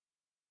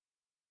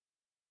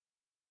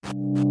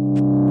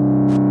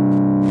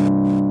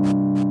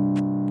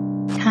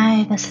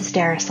Hi, this is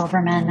Dara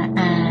Silverman,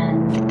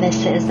 and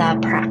this is a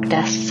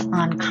practice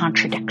on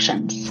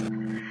contradictions.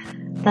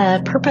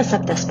 The purpose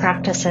of this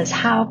practice is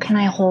how can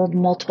I hold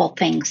multiple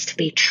things to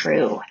be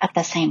true at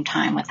the same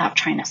time without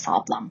trying to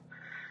solve them?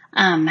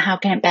 How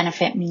can it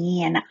benefit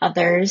me and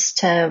others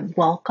to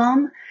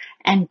welcome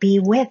and be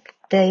with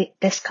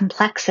this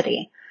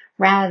complexity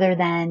rather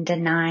than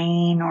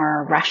denying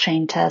or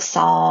rushing to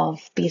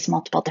solve these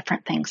multiple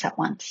different things at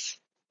once?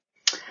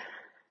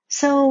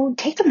 So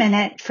take a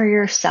minute for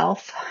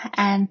yourself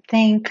and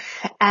think,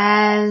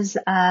 as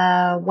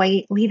a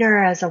white leader,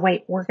 as a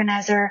white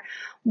organizer,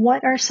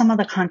 what are some of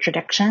the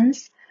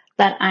contradictions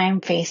that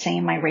I'm facing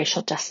in my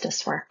racial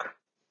justice work?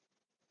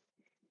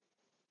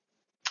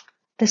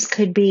 This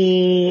could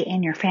be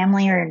in your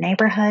family or your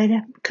neighborhood.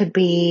 It could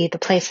be the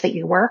place that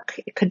you work.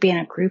 It could be in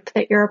a group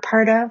that you're a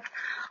part of.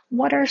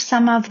 What are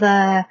some of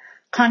the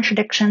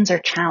contradictions or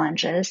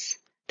challenges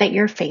that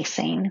you're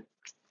facing?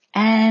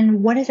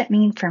 And what does it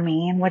mean for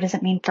me? And what does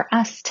it mean for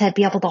us to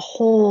be able to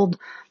hold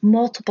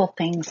multiple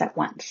things at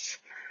once?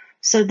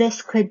 So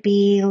this could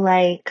be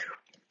like,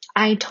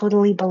 I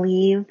totally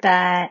believe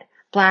that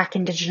Black,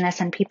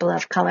 Indigenous, and people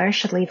of color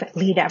should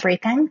lead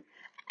everything.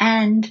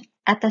 And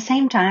at the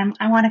same time,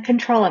 I want to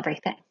control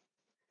everything.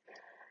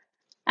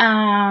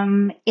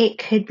 It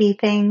could be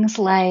things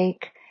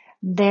like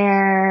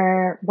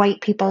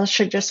white people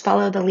should just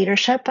follow the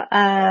leadership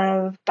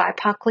of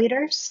BIPOC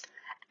leaders.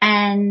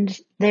 And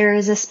there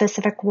is a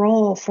specific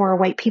role for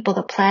white people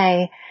to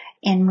play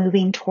in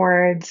moving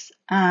towards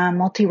a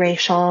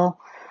multiracial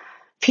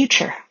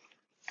future,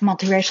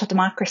 multiracial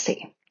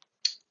democracy.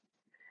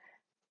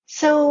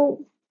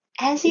 So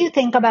as you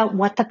think about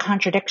what the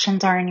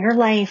contradictions are in your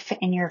life,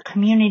 in your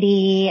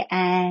community,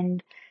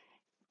 and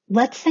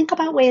let's think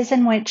about ways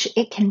in which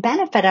it can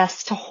benefit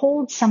us to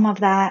hold some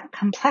of that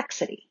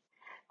complexity,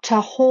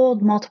 to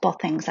hold multiple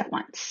things at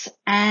once.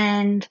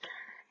 And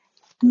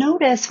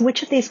notice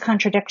which of these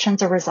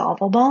contradictions are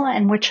resolvable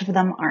and which of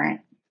them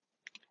aren't.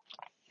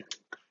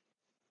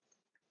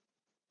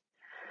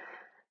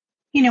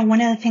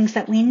 One of the things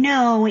that we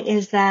know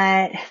is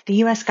that the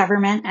US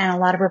government and a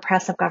lot of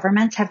repressive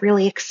governments have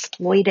really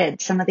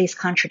exploited some of these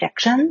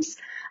contradictions.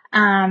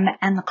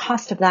 And the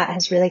cost of that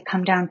has really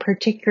come down,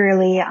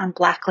 particularly on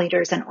Black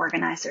leaders and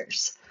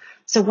organizers.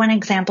 So one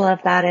example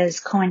of that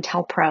is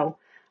COINTELPRO,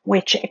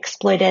 which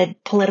exploited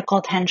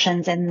political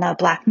tensions in the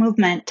Black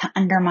movement to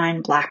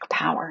undermine Black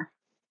power.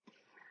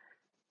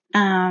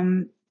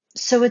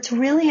 So it's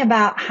really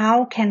about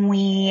how can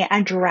we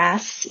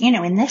address,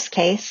 in this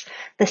case,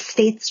 the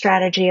state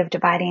strategy of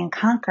dividing and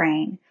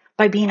conquering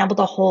by being able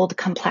to hold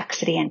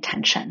complexity and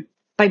tension,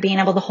 by being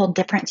able to hold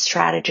different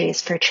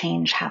strategies for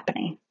change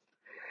happening.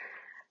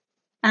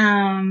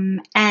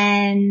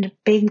 And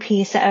big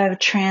piece of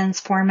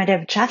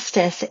transformative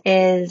justice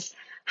is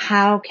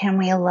how can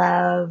we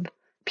love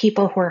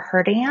people who are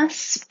hurting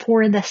us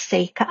for the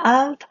sake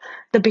of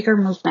the bigger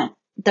movement,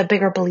 the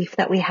bigger belief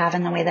that we have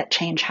in the way that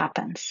change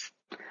happens.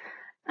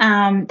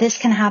 This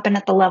can happen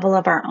at the level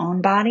of our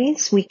own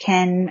bodies. We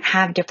can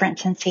have different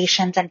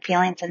sensations and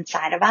feelings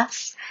inside of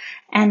us,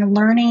 and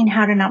learning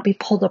how to not be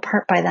pulled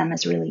apart by them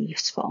is really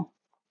useful.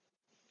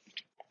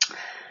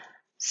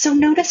 So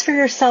notice for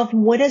yourself,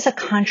 what is a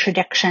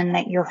contradiction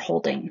that you're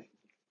holding?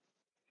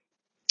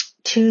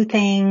 Two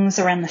things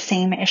around the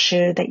same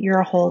issue that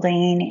you're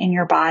holding in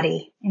your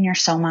body, in your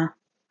soma.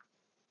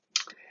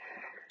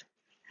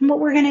 And what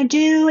we're going to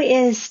do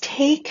is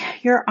take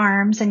your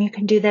arms, and you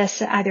can do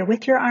this either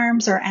with your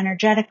arms or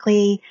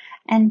energetically,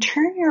 and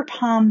turn your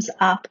palms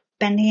up,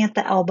 bending at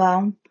the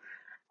elbow,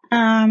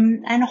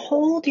 and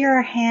hold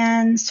your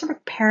hands sort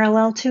of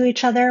parallel to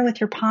each other with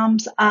your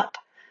palms up,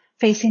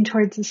 facing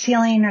towards the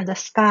ceiling or the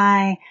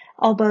sky,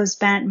 elbows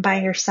bent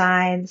by your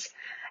sides.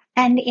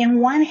 And in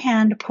one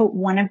hand, put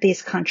one of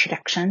these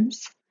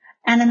contradictions,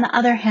 and in the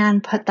other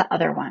hand, put the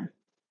other one.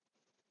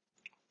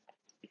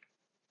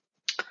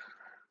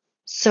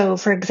 So,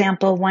 for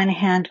example, one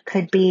hand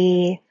could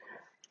be,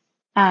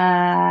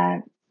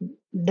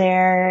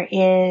 there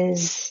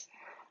is,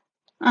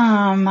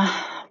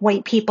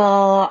 white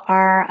people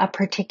are a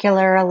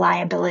particular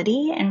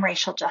liability in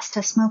racial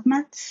justice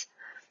movements.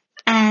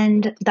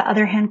 And the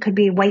other hand could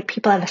be white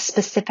people have a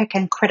specific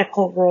and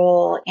critical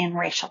role in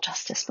racial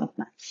justice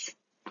movements.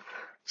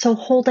 So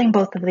holding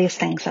both of these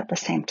things at the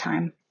same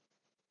time.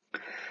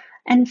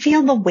 And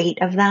feel the weight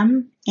of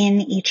them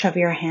in each of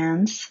your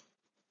hands.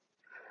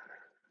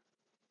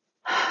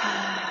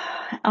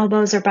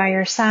 Elbows are by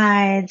your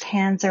sides,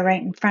 hands are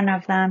right in front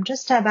of them,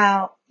 just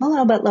about a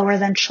little bit lower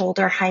than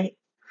shoulder height.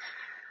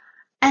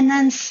 And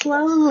then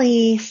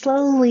slowly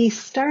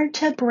start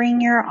to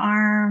bring your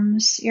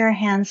arms, your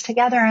hands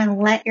together and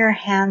let your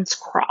hands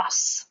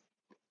cross.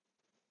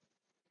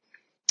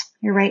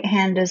 Your right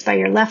hand is by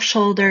your left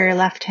shoulder, your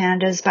left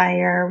hand is by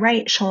your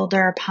right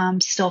shoulder,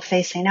 palms still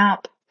facing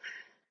up.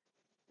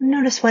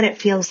 Notice what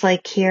it feels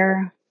like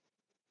here.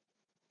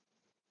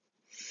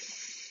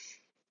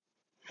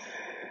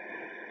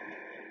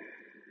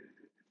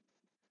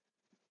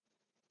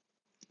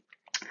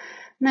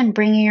 And then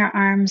bringing your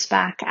arms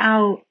back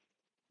out.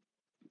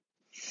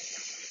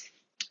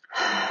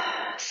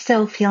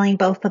 Still feeling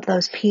both of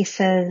those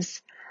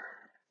pieces.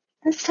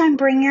 This time,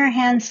 bring your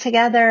hands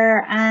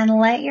together and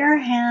let your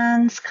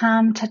hands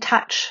come to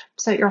touch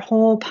so that your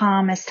whole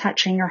palm is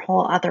touching your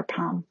whole other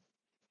palm.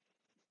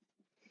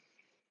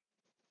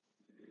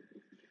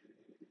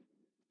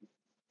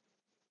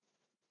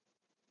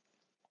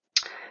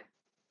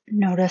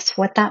 Notice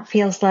what that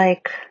feels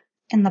like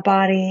in the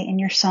body, in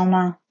your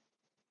soma.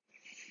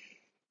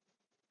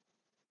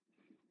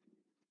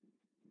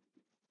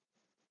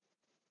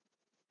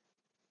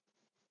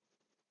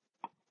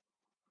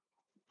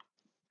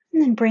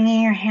 And then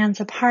bringing your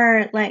hands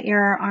apart, let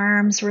your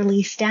arms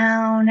release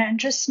down and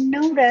just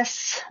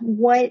notice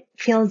what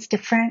feels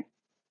different.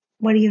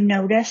 What do you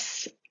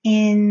notice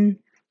in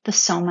the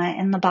soma,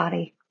 in the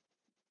body?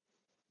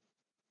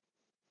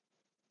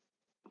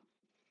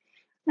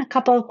 A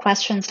couple of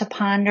questions to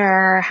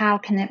ponder. How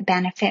can it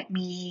benefit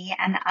me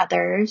and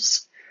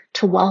others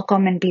to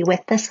welcome and be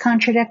with this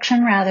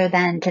contradiction rather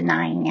than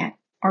denying it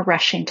or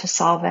rushing to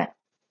solve it?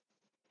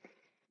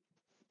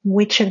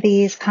 Which of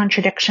these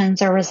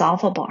contradictions are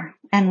resolvable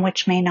and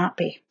which may not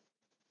be?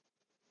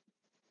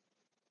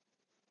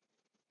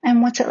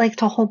 And what's it like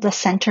to hold the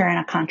center in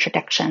a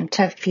contradiction,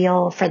 to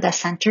feel for the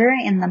center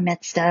in the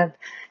midst of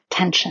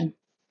tension?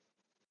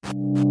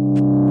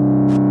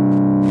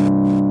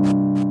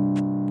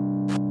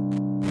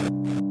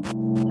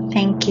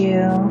 Thank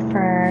you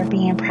for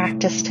being in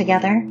practice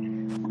together.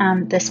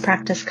 This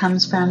practice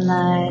comes from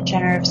the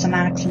Generative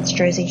Somatic Sense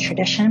Jersey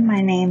tradition.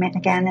 My name,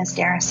 again, is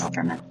Dara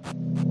Silverman.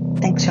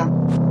 Thanks,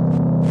 y'all.